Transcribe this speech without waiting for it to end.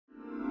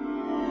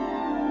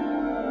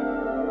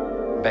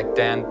Back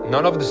then,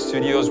 none of the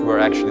studios were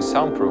actually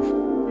soundproof.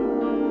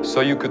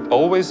 So you could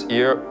always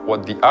hear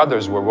what the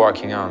others were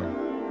working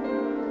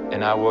on.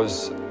 And I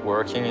was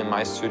working in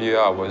my studio,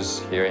 I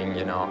was hearing,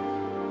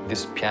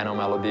 this piano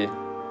melody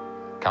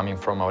coming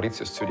from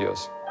Maurizio's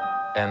studios.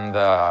 And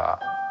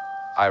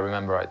I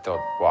remember I thought,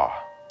 wow,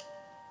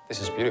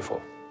 this is beautiful.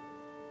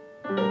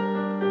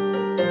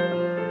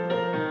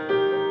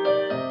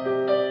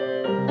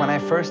 When I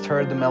first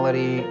heard the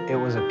melody, it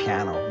was a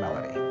piano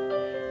melody,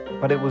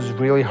 but it was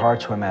really hard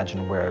to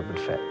imagine where it would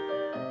fit.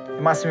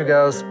 And Massimo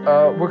goes,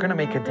 we're gonna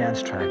make a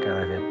dance track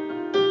out of it.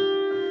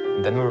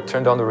 Then we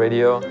turned on the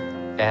radio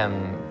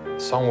and the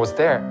song was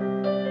there.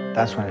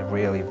 That's when it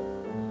really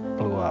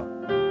blew up.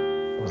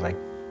 It was like,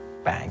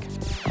 bang.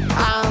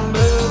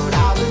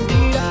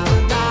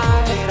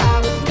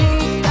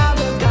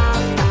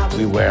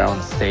 We were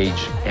on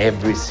stage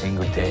every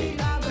single day,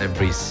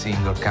 every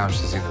single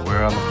countries in the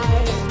world.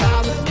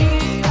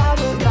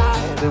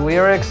 The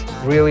lyrics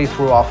really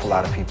threw off a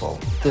lot of people.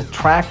 The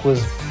track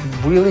was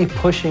really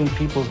pushing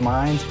people's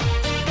minds.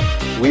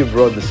 We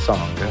wrote the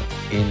song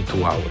in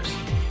 2 hours,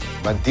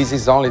 but this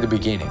is only the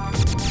beginning.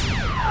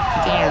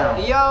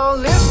 Damn. Yo,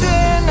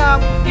 listen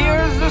up,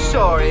 here's the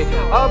story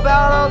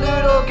about a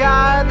little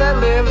guy that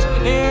lives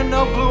in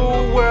a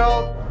blue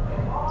world.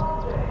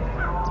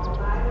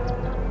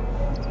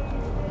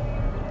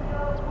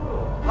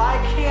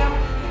 Like him,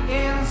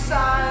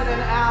 inside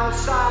and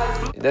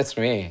outside. That's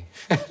me.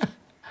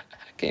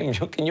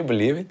 Can you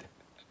believe it?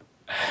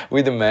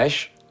 With the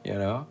mesh,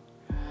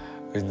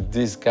 with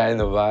this kind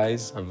of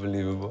eyes,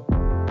 unbelievable.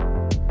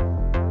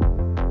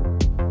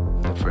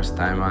 The first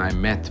time I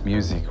met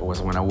music was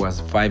when I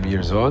was 5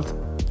 years old.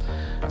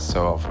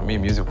 So for me,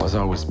 music was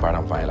always part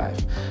of my life.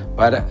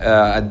 But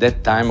at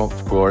that time, of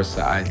course,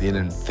 I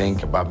didn't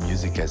think about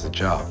music as a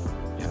job.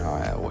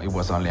 It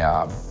was only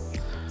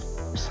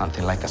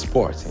something like a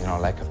sport,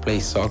 like I play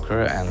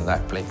soccer and I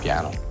play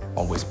piano,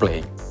 always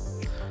play.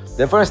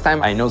 The first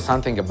time I know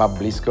something about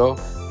Blisco,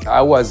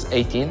 I was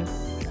 18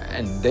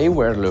 and they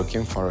were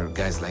looking for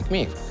guys like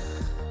me.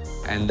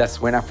 And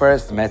that's when I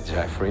first met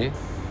Jeffrey.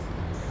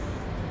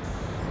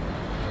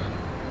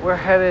 We're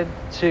headed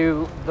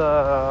to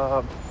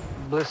the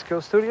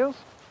Blisco Studios.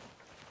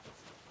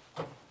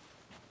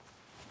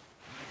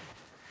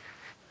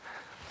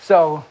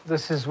 So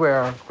this is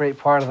where a great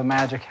part of the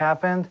magic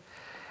happened.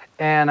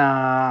 And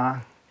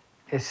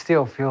it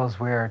still feels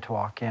weird to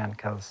walk in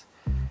because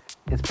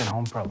it's been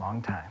home for a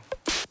long time.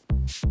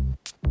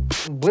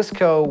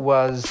 Blisco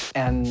was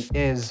and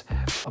is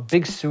a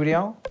big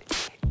studio,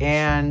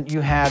 and you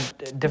had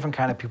different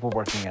kind of people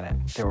working in it.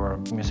 There were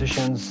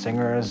musicians,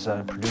 singers,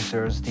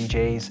 producers,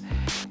 DJs,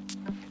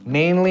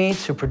 mainly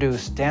to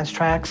produce dance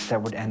tracks that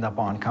would end up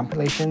on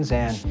compilations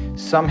and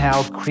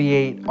somehow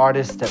create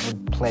artists that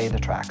would play the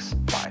tracks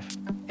live,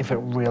 if it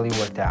really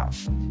worked out.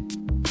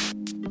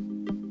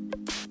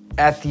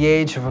 At the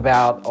age of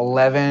about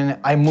 11,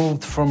 I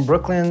moved from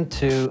Brooklyn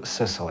to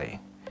Sicily.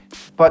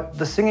 But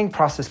the singing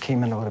process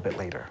came in a little bit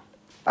later.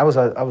 I was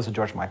a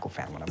George Michael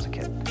fan when I was a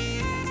kid.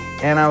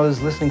 And I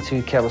was listening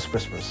to Careless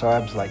Whisper, so I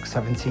was like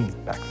 17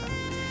 back then.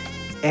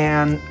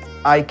 And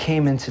I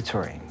came into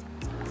Turin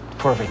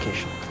for a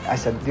vacation. I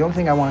said, the only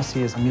thing I want to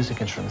see is a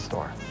music instrument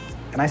store.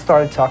 And I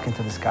started talking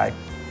to this guy,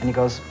 and he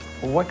goes,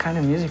 well, what kind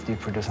of music do you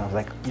produce? And I was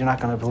like, you're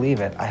not going to believe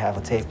it. I have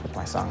a tape with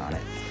my song on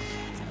it.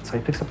 So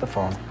he picks up the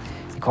phone.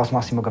 He calls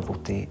Massimo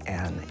Gabutti,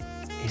 and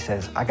he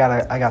says, I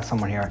got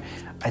someone here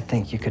I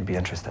think you could be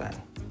interested in.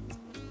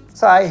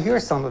 So I hear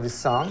some of his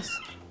songs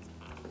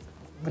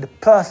with a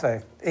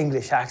perfect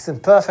English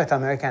accent, perfect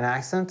American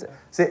accent.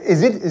 Say,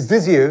 is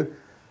this you?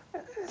 I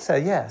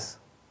said, yes.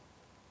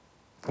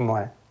 From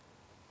where?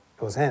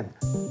 It was him.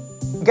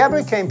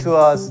 Gabry came to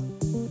us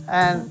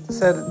and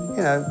said,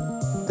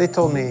 they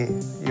told me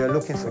you're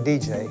looking for a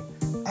DJ,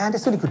 and they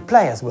said he could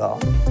play as well.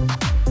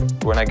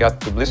 When I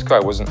got to Blisco, I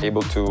wasn't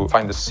able to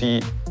find the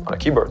C on a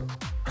keyboard.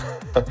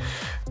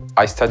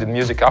 I studied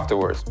music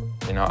afterwards.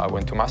 I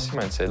went to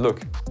Massimo and said,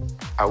 look,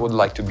 I would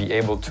like to be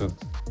able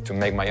to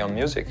make my own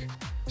music.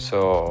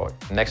 So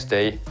next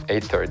day,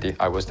 8:30,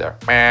 I was there.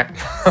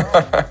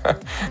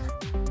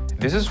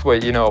 This is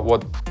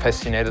what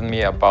fascinated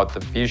me about the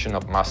vision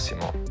of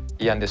Massimo.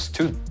 He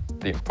understood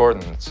the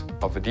importance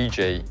of a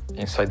DJ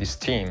inside his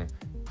team.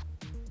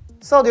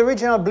 So the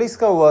original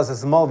Blisco was a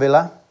small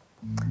villa.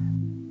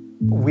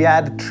 We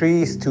had a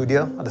tree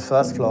studio on the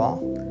first floor.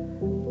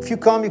 If you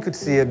come, you could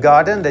see a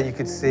garden, then you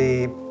could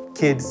see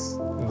kids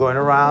going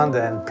around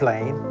and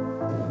playing.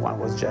 One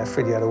was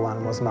Jeffrey, the other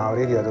one was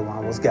Mauri, the other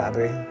one was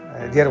Gabry,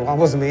 the other one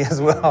was me as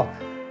well.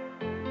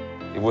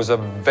 It was a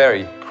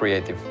very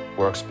creative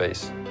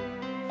workspace.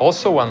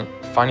 Also, one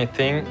funny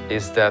thing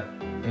is that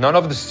none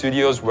of the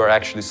studios were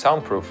actually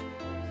soundproof.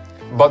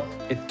 But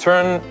it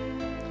turned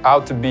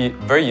out to be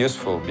very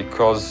useful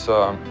because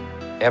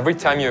every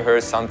time you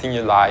heard something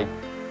you liked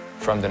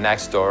from the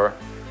next door,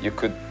 you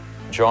could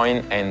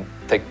join and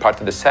take part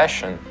in the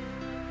session.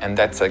 And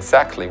that's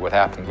exactly what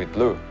happened with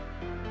Blue.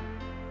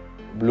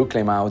 Blue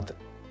came out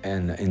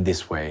in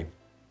this way.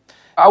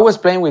 I was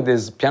playing with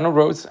these piano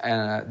roads,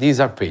 and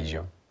these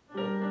arpeggio.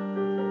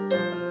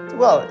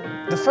 Well,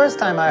 the first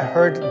time I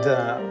heard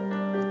the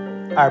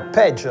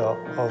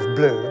arpeggio of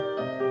Blue,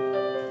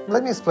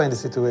 let me explain the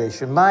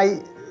situation.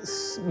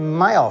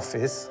 My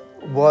office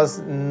was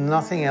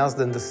nothing else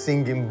than the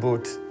singing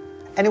booth,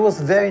 and it was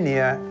very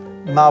near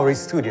Mauri's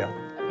studio.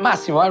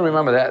 Massimo, I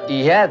remember that.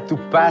 He had to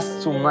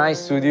pass to my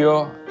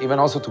studio, even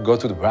also to go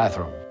to the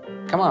bathroom.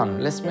 Come on,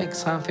 let's make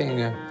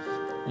something,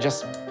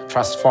 just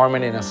transform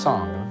it in a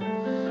song.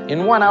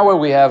 In 1 hour,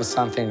 we have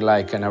something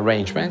like an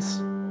arrangement.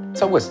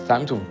 So it was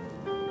time to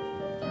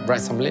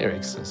write some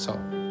lyrics. So,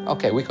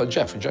 okay, we called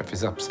Jeff. Jeff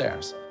is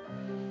upstairs.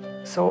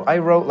 So I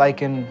wrote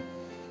like in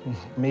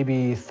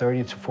maybe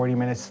 30 to 40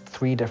 minutes,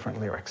 3 different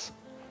lyrics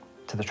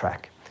to the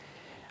track.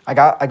 I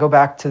go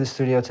back to the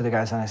studio to the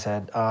guys and I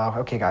said,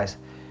 okay guys,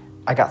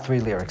 I got 3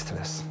 lyrics to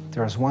this.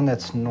 There's one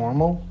that's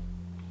normal,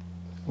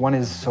 one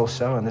is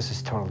so-so, and this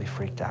is totally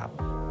freaked out.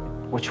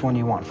 Which one do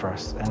you want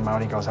first? And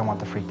Mauri goes, I want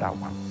the freaked out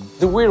one.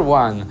 The weird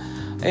one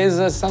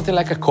is something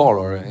like a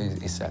color,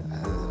 he said.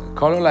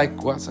 Color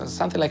like what?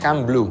 Something like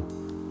I'm blue.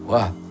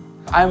 What?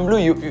 I'm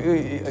blue,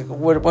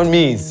 what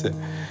means?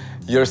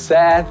 You're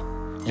sad,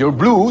 you're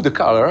blue, the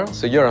color,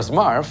 so you're a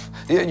Smurf.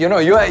 You know,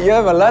 you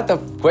have a lot of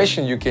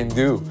questions you can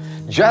do.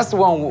 Just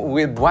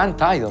with one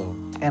title.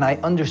 And I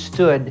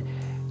understood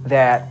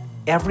that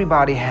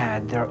everybody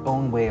had their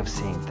own way of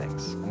seeing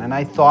things. And then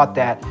I thought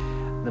that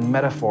the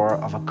metaphor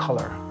of a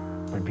color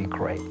would be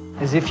great.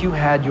 As if you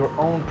had your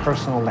own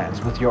personal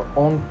lens with your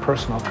own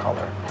personal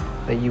color,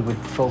 that you would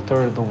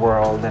filter the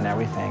world and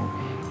everything.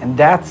 And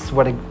that's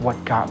what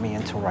got me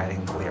into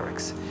writing the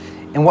lyrics.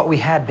 And what we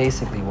had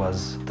basically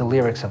was the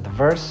lyrics of the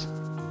verse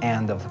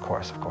and of the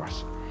chorus, of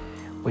course,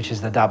 which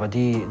is the Ba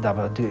Dee,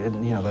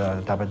 you know,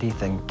 the Ba Dee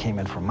thing came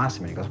in from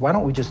Massimo. He goes, why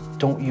don't we just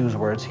don't use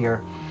words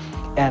here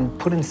and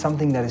put in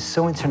something that is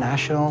so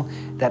international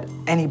that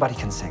anybody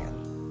can sing it.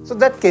 So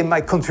that came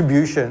my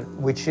contribution,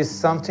 which is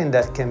something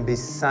that can be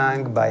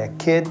sung by a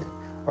kid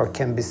or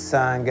can be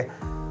sung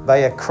by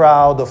a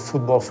crowd of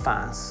football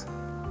fans.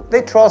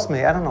 They trust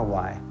me, I don't know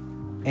why.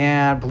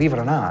 And believe it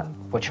or not,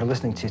 what you're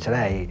listening to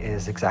today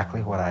is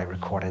exactly what I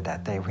recorded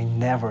that day. We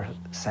never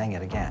sang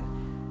it again.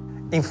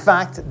 In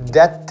fact,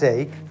 that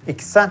take,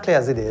 exactly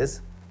as it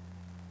is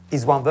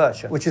one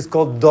version, which is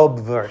called dub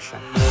version.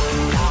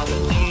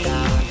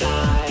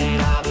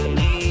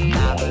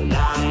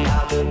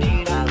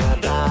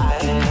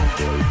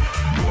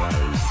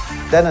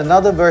 Then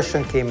another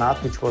version came out,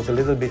 which was a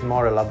little bit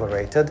more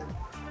elaborated,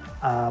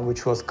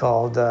 which was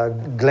called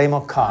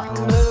Glamour Cart.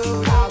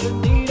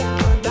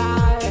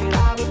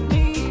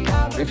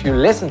 If you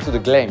listen to the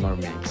Glamour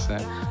mix,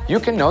 you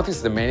can notice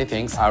that many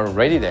things are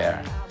already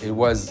there. It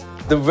was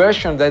the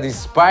version that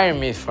inspired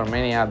me for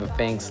many other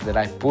things that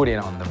I put in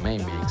on the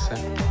main mix.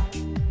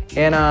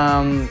 And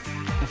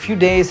a few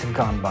days have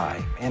gone by,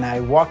 and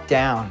I walk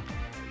down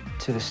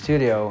to the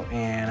studio,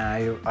 and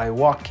I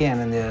walk in,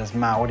 and there's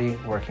Mauri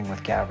working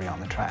with Gabry on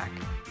the track.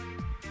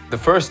 The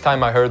first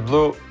time I heard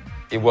Blue,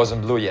 it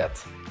wasn't Blue yet.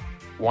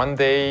 One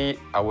day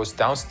I was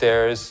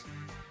downstairs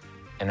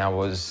and I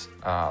was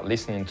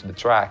listening to the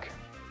track,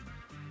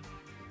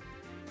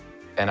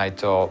 and I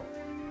thought,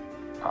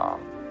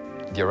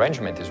 the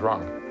arrangement is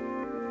wrong.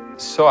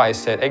 So I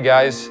said, hey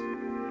guys,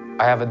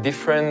 I have a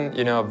different,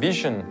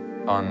 vision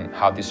on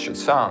how this should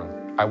sound.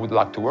 I would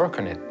like to work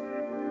on it.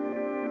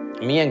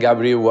 Me and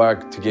Gabry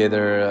worked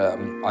together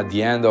at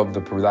the end of the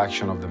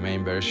production of the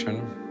main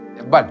version,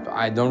 but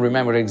I don't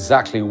remember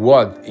exactly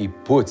what he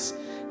puts.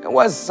 It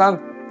was some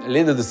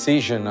little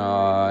decision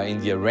in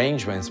the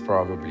arrangements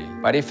probably.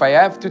 But if I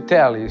have to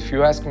tell, if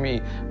you ask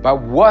me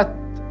about what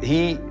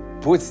he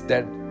puts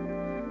that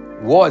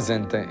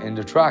wasn't in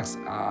the tracks,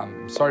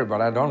 I'm sorry, but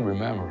I don't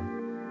remember.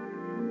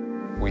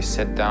 We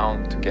sat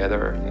down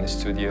together in the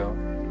studio,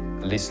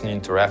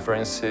 listening to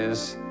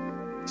references,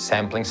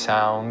 sampling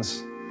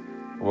sounds.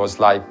 It was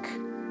like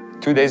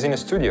 2 days in the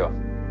studio.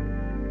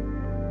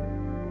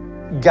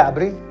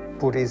 Gabry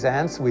put his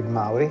hands with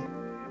Mauri,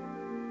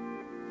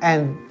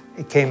 and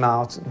it came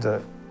out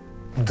the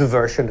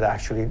version that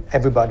actually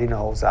everybody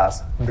knows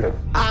as Blue.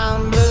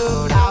 I'm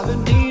blue,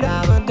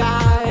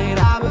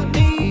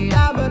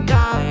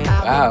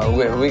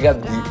 We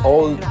got the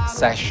old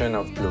session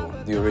of Blue,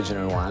 the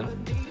original one,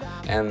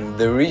 and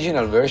the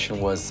original version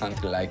was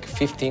something like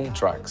 15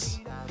 tracks.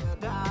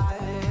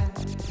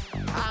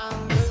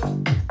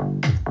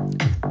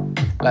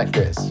 Like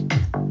this.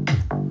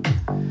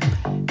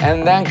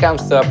 And then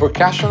comes the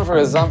percussion, for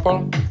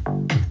example,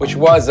 which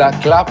was a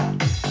clap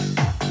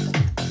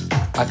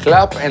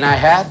and a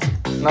hat,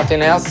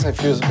 nothing else.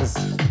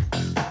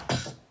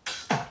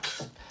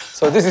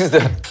 So this is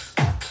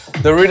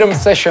the rhythm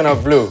section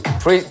of Blue,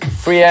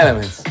 three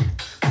elements.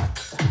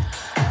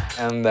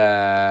 And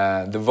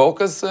the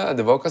vocals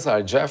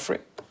are Jeffrey,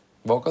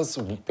 vocals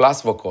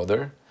plus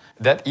vocoder.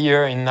 That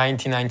year, in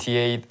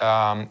 1998,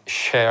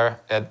 Cher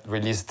had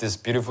released this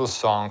beautiful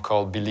song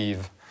called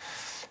Believe.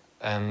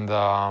 And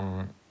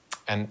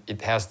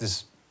it has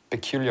this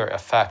peculiar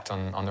effect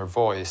on her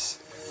voice.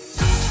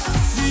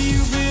 Do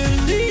you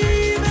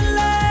believe in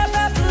love?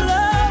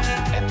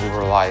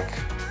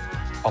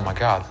 oh my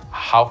God,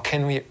 how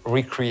can we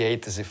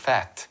recreate this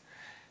effect?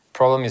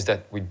 Problem is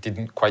that we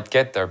didn't quite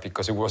get there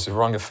because it was the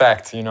wrong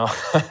effect, you know.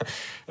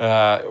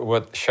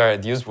 What Cher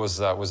had used was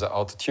an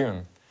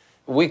auto-tune.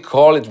 We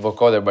call it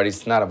vocoder, but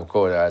it's not a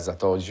vocoder, as I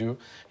told you.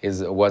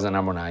 It was an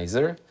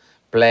harmonizer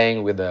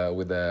playing with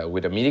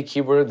a MIDI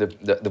keyboard,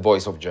 the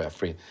voice of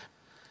Jeffrey.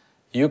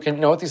 You can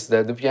notice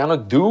that the piano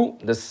do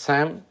the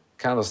same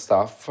kind of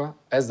stuff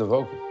as the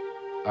vocal.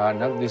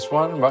 Not this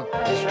one, but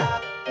this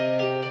one.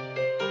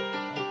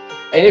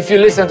 And if you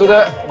listen to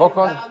the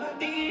vocal,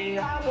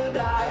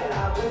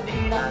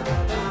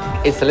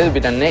 it's a little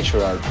bit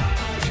unnatural.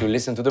 If you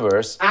listen to the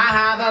verse, I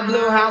have a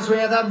blue house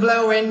with a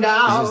blue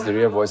window. this is the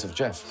real voice of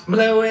Jeff.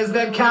 Blue is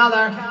the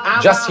color.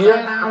 Just here,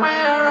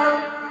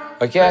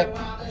 okay?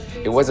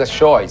 It was a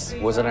choice,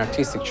 it was an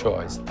artistic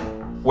choice.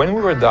 When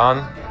we were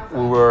done,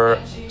 we were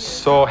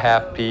so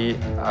happy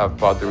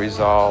about the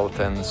result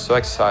and so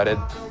excited,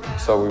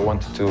 so we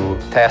wanted to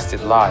test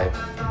it live.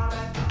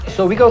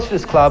 So we go to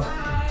this club,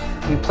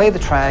 we play the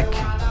track,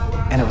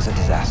 and it was a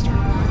disaster.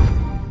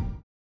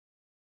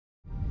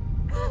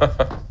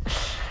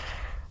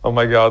 Oh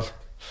my God.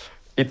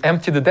 It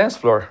emptied the dance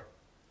floor.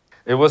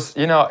 It was,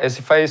 you know, as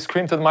if I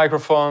screamed to the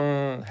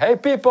microphone, hey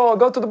people,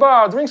 go to the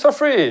bar, drinks are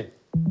free.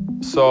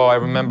 So I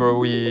remember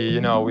we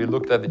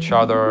looked at each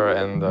other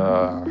and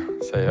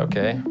say,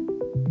 okay,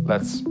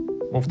 let's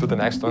move to the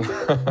next one.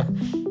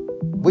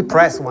 We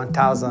pressed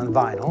 1,000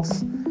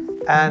 vinyls,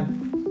 and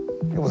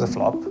it was a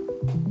flop.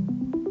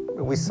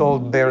 We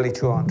sold barely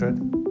 200.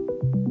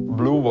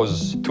 Blue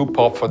was too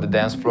pop for the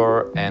dance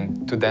floor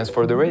and too dance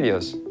for the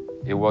radios.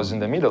 It was in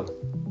the middle.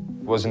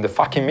 It was in the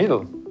fucking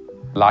middle.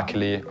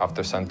 Luckily,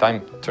 after some time,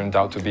 it turned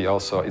out to be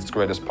also its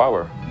greatest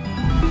power.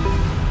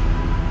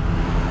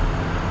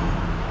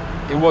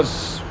 It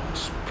was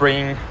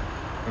spring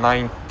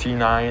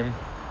 '99.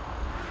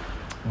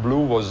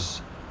 Blue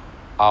was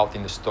out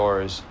in the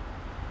stores.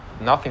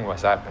 Nothing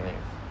was happening.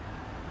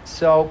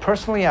 So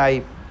personally,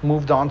 I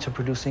moved on to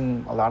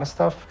producing a lot of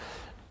stuff.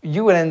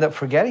 You would end up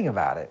forgetting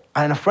about it.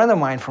 And a friend of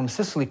mine from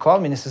Sicily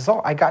called me and he says,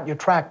 oh, I got your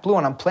track, Blue,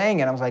 and I'm playing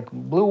it. I was like,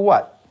 Blue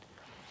what?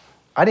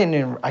 I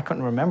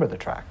couldn't remember the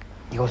track.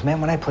 He goes, man,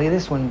 when I play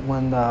this,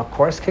 when the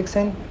chorus kicks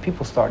in,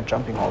 people start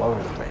jumping all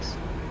over the place.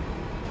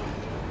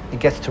 It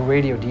gets to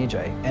radio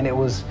DJ, and it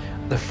was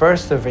the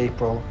 1st of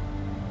April,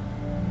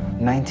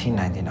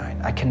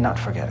 1999. I cannot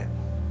forget it.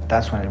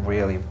 That's when it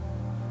really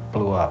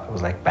blew up. It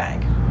was like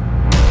bang.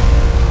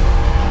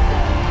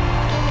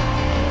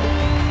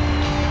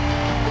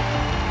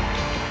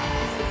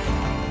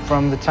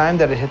 From the time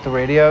that it hit the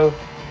radio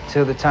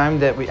to the time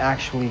that we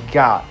actually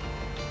got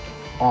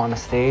on a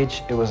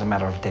stage, it was a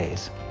matter of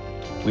days.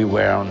 We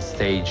were on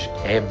stage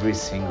every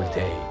single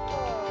day.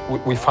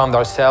 We found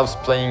ourselves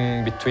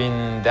playing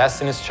between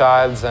Destiny's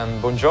Child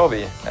and Bon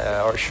Jovi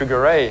or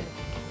Sugar Ray.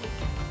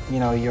 You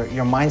know,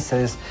 your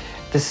mindset is,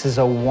 this is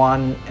a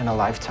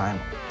one-in-a-lifetime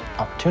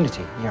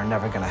opportunity. You're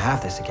never going to have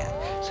this again.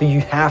 So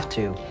you have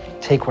to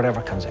take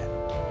whatever comes in.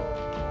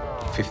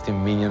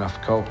 15 million of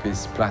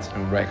copies,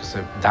 platinum records,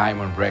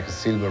 diamond records,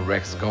 silver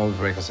records, gold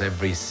records,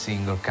 every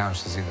single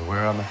country in the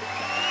world.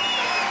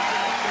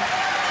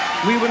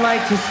 We would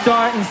like to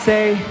start and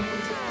say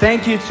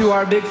thank you to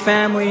our big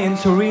family in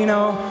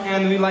Torino,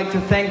 and we'd like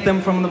to thank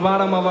them from the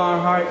bottom of our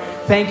heart.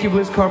 Thank you,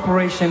 Bliss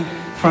Corporation,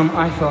 from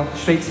Eiffel,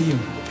 straight to you.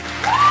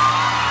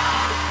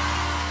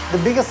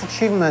 The biggest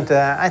achievement,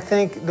 I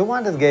think, the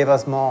one that gave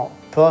us more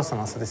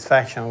personal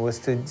satisfaction was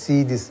to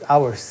see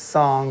our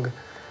song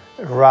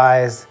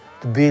rise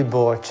the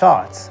Billboard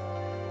charts.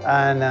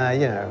 And,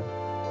 you know,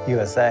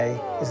 USA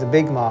is a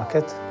big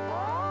market,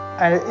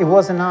 and it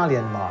was an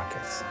alien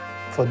market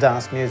for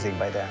dance music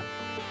by then.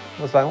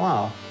 It was like,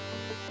 wow,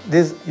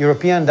 this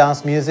European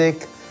dance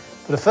music,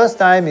 for the first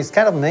time, is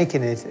kind of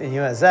making it in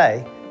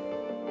USA.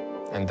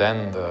 And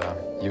then the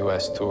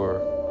US tour.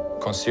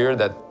 Consider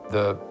that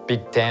the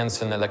big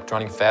dance and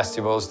electronic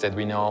festivals that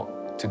we know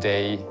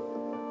today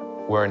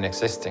weren't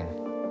existing.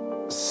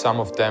 Some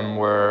of them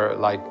were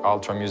like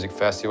Ultra Music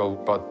Festival,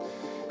 but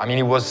I mean,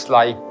 it was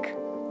like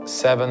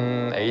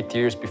 7, 8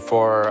 years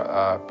before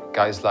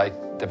guys like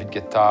David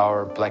Guetta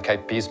or Black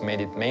Eyed Peas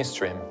made it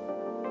mainstream.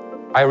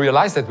 I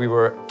realized that we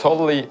were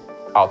totally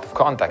out of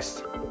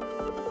context.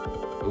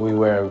 We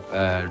were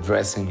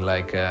dressing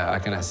like, how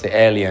can I say,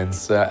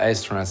 aliens,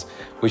 astronauts,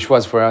 which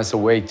was for us a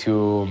way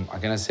to, how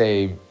can I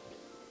say,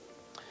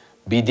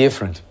 be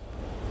different.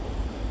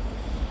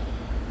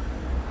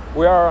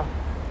 We are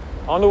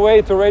on the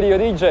way to Radio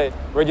DJ.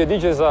 Radio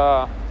DJ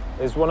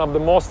is one of the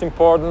most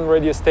important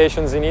radio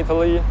stations in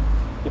Italy.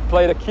 It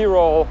played a key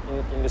role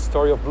in the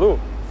story of Blue.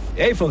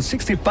 Eiffel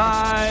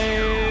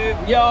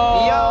 65.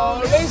 Yo,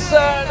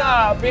 listen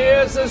up,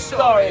 here's the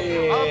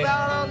story.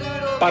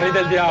 Parli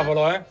del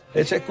diavolo, eh?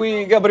 E c'è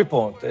qui Gabry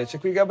Ponte,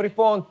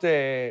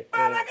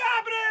 Bella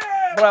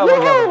Gabry! Bravo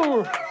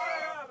Gabry.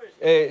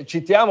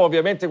 Citiamo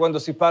ovviamente quando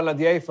si parla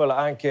di Eiffel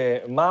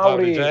anche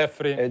Mauri,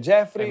 Jeffrey,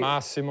 Jeffrey e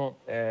Massimo.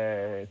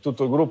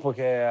 Tutto il gruppo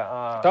che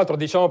ha... Tra l'altro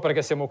diciamo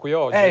perché siamo qui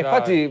oggi.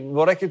 Infatti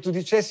vorrei che tu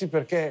dicessi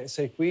perché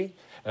sei qui.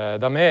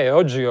 Da me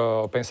oggi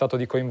ho pensato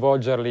di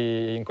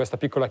coinvolgerli in questa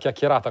piccola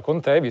chiacchierata con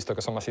te, visto che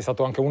insomma sei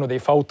stato anche uno dei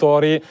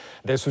fautori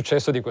del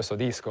successo di questo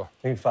disco.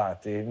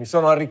 Infatti, mi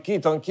sono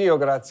arricchito anch'io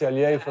grazie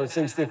agli Eiffel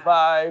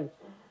 65.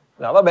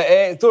 No,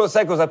 vabbè, tu lo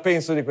sai cosa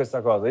penso di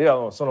questa cosa.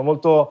 Io sono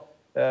molto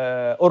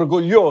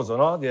orgoglioso,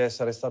 no? Di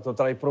essere stato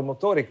tra i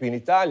promotori qui in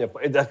Italia,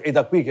 è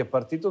da qui che è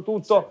partito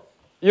tutto.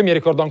 Sì. Io mi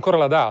ricordo ancora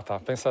la data,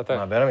 pensate.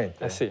 Ma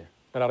veramente? Sì,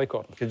 me la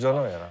ricordo. Che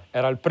giorno era?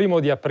 Era il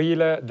 1°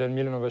 aprile del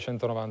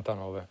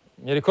 1999.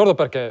 Mi ricordo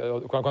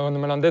perché quando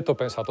me l'hanno detto ho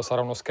pensato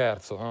sarà uno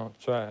scherzo, no?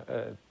 Cioè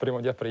il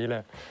 1°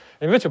 aprile.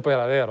 E invece poi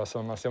era vero,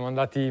 insomma, siamo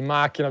andati in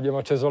macchina, abbiamo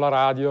acceso la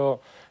radio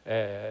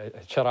e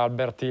c'era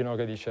Albertino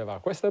che diceva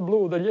questo è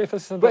Blue degli Eiffel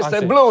 65. Questo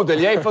è Blue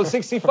degli Eiffel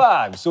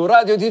 65 su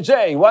Radio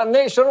DJ, One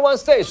Nation, One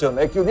Station.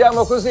 E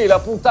chiudiamo così la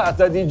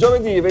puntata di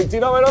giovedì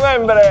 29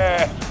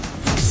 novembre.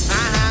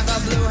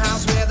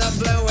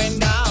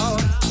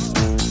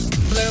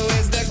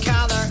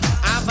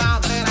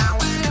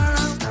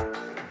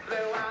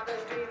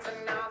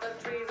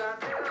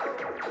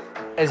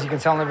 As you can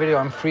tell in the video,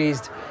 I'm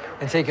freezed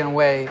and taken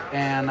away,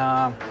 and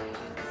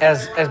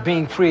as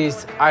being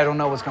freezed, I don't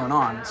know what's going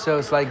on. So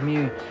it's like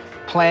me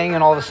playing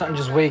and all of a sudden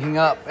just waking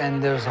up, and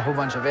there's a whole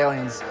bunch of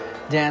aliens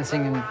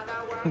dancing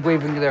and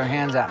waving their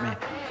hands at me.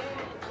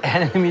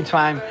 And in the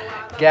meantime,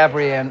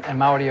 Gabry and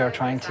Mauri are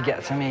trying to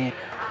get to me.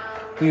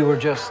 We were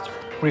just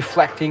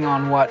reflecting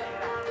on what,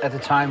 at the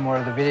time,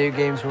 were the video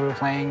games we were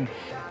playing,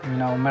 you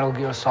know, Metal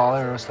Gear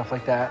Solid or stuff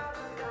like that.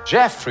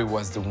 Jeffrey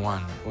was the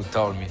one who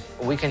told me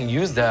we can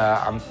use the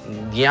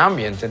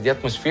ambient and the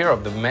atmosphere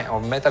of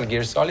of Metal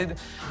Gear Solid,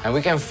 and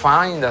we can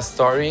find a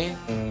story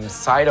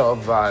inside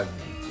of a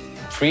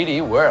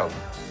 3D world.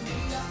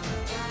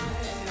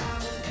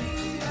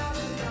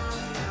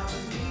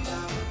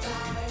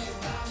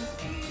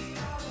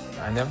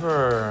 I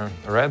never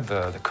read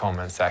the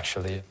comments,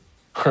 actually.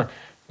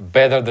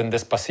 Better than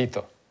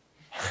Despacito.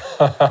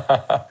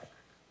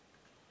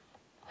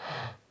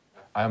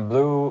 I'm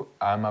blue,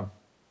 I'm a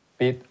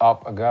beat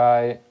up a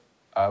guy,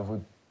 I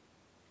would...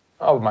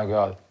 Oh my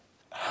God.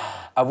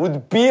 I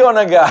would pee on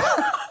a guy.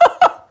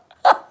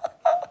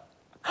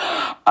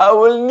 I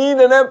will need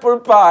an apple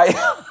pie.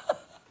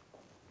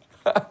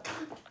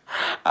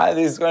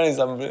 This one is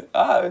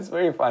it's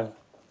very fun.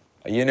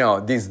 You know,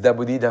 this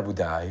Ba Dee Ba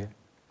Dee,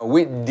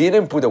 we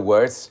didn't put the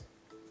words,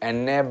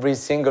 and every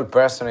single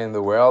person in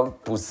the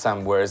world put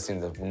some words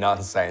in the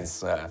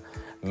nonsense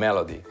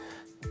melody.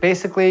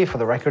 Basically, for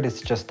the record, it's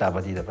just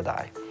Ba Dee Ba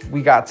Dee.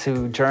 We got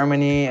to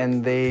Germany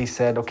and they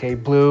said, okay,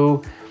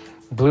 blue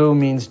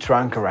means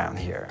drunk around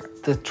here.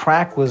 The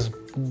track was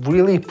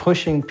really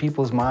pushing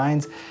people's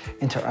minds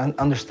into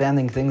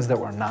understanding things that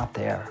were not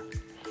there.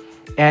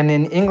 And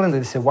in England,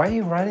 they said, why are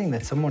you writing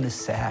that someone is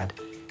sad?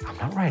 I'm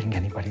not writing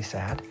anybody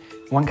sad.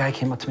 One guy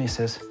came up to me and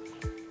says,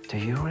 do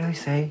you really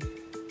say,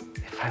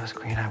 if I was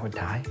green, I would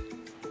die?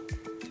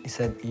 He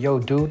said, yo,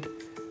 dude,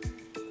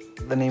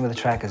 the name of the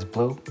track is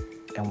Blue.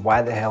 And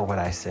why the hell would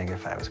I sing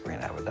if I was green,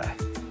 I would die?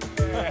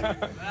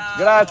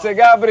 Grazie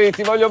Gabry,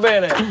 ti voglio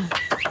bene.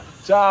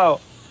 Ciao.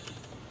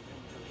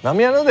 Ma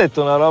mi hanno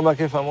detto una roba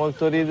che fa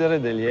molto ridere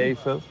degli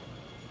Eiffel,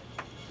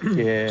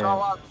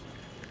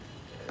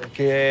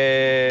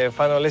 che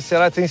fanno le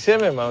serate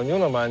insieme ma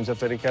ognuno mangia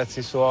per i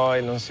cazzi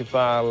suoi, non si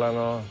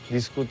parlano,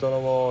 discutono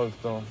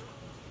molto.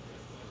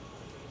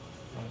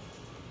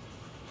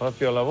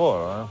 Proprio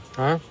lavoro,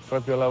 eh?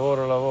 Proprio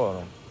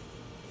lavoro.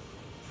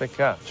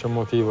 Peccato. C'è un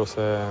motivo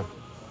se... ho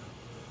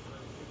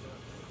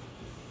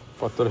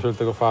fatto le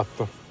scelte che ho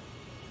fatto.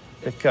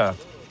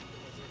 Peccato.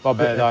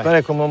 Vabbè, dai.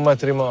 Pare come un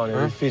matrimonio,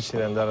 è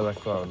difficile andare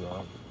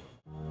d'accordo.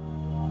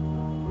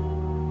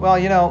 Well,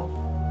 you know,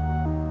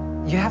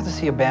 you have to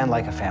see a band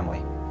like a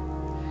family.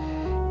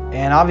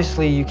 And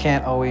obviously you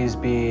can't always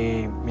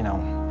be, you know,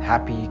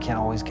 happy, you can't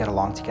always get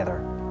along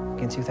together.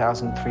 In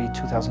 2003,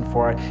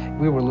 2004,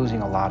 we were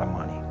losing a lot of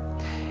money.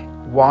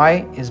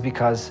 Why? Is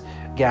because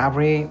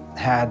Gabry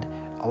had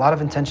a lot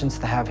of intentions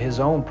to have his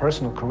own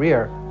personal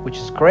career, which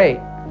is great,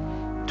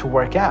 to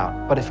work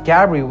out. But if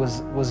Gabry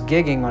was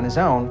gigging on his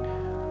own,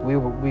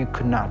 we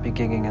could not be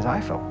gigging as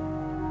Eiffel.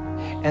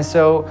 And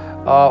so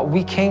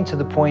we came to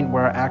the point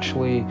where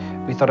actually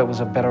we thought it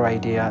was a better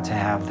idea to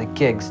have the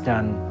gigs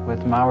done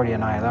with Mauri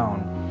and I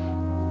alone.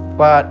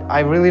 But I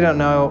really don't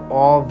know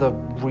all the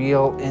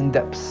real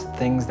in-depth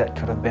things that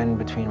could have been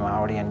between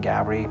Mauri and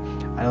Gabry.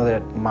 I know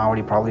that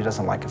Mauri probably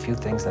doesn't like a few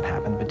things that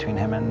happened between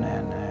him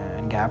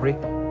and Gabry.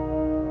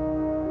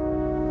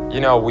 You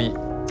know,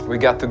 we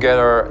got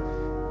together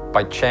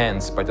by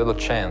chance, by total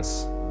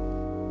chance.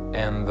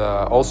 And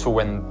also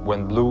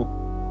when Blue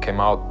came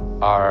out,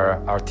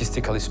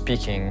 artistically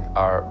speaking,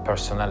 our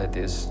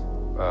personalities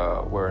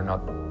were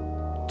not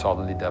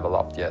totally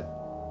developed yet.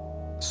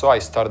 So I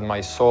started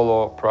my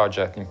solo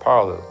project in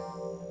parallel.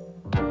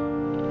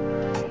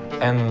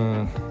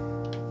 And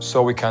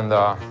so we kind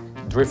of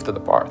drifted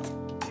apart.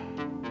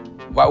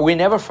 But we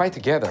never fight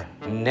together,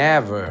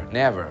 never,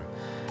 never.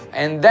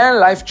 And then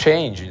life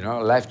changed, you know,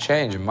 life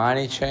changed,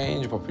 money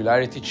changed,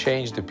 popularity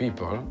changed the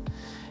people.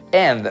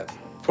 And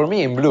for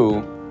me in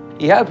Blue,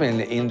 it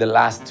happened in the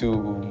last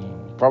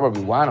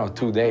probably 1 or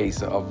 2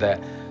 days of the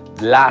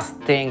last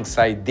things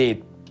I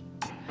did.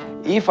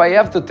 If I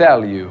have to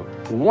tell you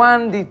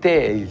one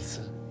details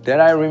that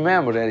I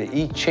remember that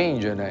it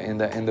changed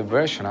in the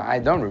version, I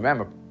don't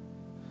remember.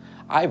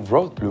 I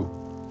wrote Blue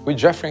with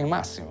Jeffrey and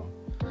Massimo.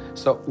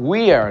 So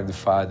we are the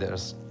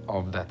fathers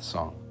of that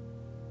song.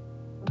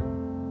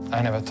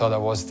 I never thought I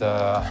was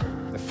the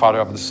father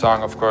of the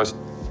song, of course.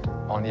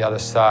 On the other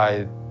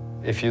side,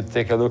 if you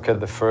take a look at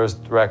the first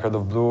record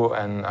of Blue,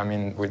 and I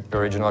mean, with the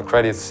original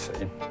credits,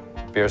 it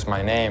bears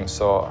my name.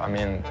 So, I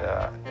mean,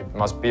 it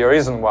must be a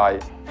reason why.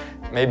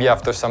 Maybe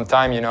after some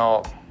time, you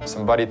know,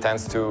 somebody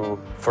tends to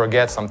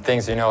forget some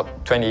things, you know,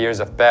 20 years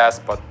have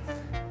passed, but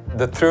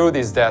the truth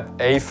is that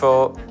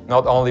Eiffel,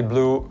 not only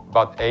Blue,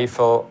 but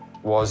Eiffel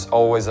was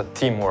always a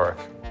teamwork.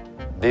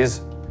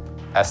 This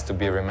has to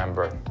be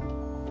remembered.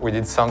 We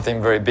did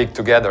something very big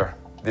together.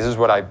 This is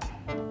what I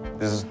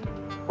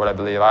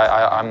believe.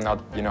 I'm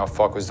not, you know,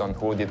 focused on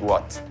who did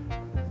what.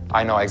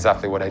 I know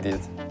exactly what I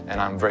did,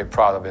 and I'm very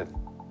proud of it.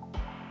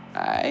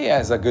 He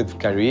has a good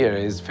career.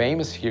 He's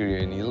famous here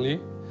in Italy.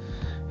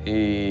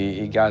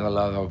 He got a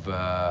lot of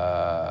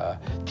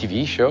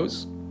TV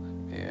shows.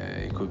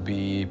 He could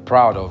be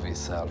proud of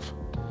himself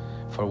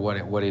for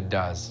what it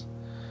does.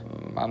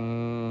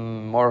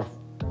 I'm more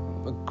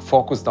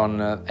focused on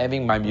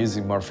having my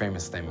music more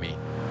famous than me.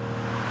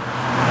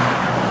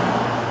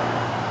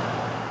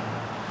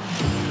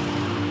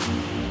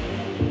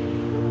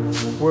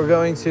 We're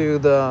going to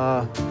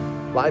the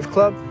Live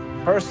Club.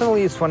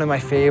 Personally, it's one of my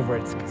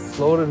favorites. It's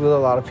loaded with a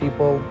lot of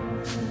people.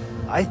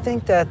 I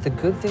think that the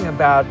good thing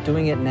about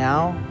doing it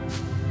now,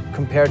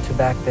 compared to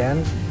back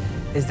then,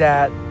 is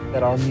that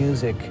our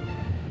music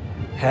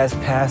has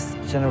passed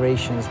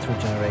generations through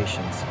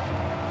generations.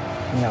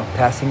 You know,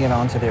 passing it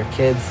on to their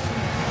kids.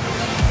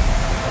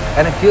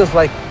 And it feels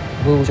like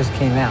Blue just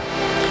came out.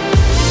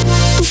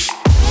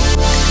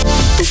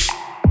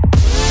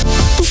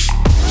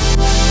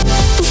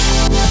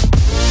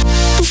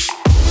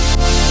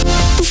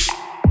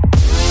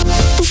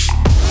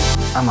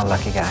 I'm a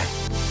lucky guy.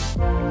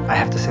 I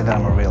have to say that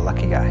I'm a real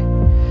lucky guy.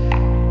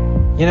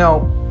 You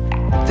know,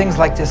 things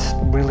like this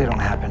really don't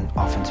happen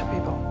often to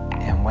people.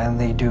 And when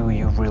they do,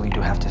 you really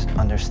do have to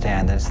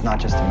understand that it's not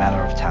just a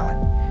matter of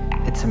talent.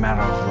 It's a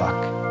matter of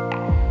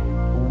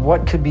luck.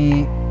 What could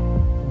be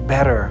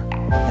better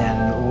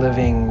than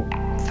living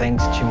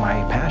thanks to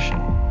my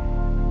passion?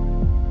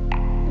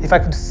 If I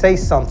could say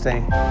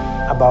something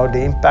about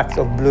the impact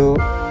of Blue,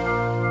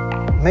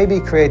 maybe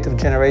creative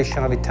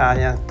generation of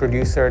Italian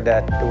producers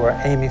that were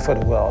aiming for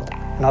the world,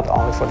 not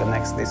only for the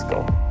next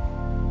disco.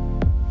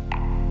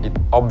 It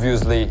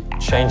obviously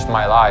changed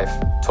my life,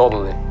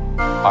 totally.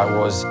 I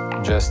was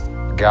just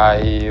a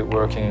guy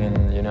working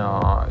in, you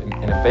know,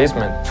 in a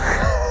basement,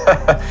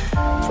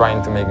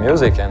 trying to make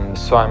music, and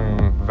so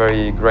I'm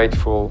very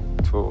grateful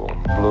to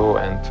Blue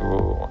and to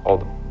all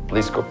the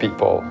disco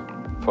people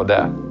for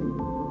that.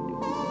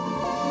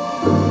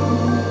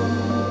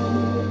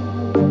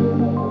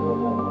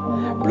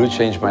 Blue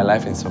changed my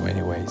life in so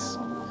many ways.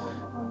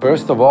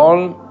 First of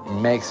all, it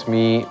makes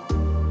me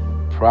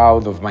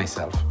proud of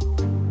myself.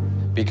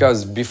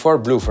 Because before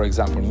Blue, for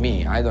example,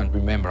 me, I don't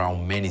remember how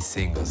many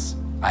singles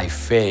I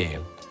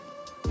failed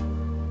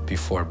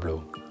before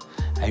Blue.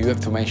 And you have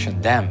to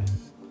mention them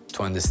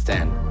to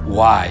understand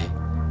why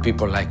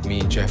people like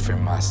me, Jeffrey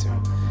and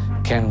Massimo,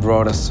 can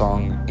write a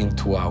song in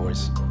 2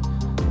 hours.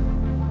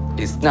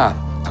 It's not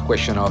a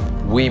question of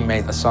we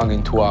made a song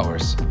in 2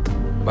 hours,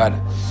 but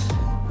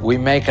we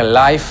make a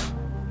life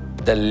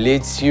that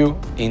leads you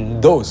in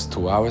those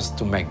 2 hours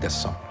to make the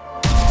song.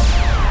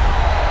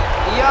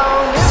 Yo,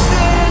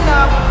 listen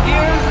up,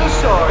 here's the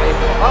story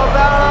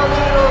about a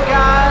little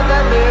guy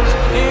that lives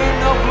in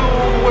a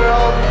blue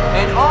world,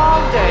 and all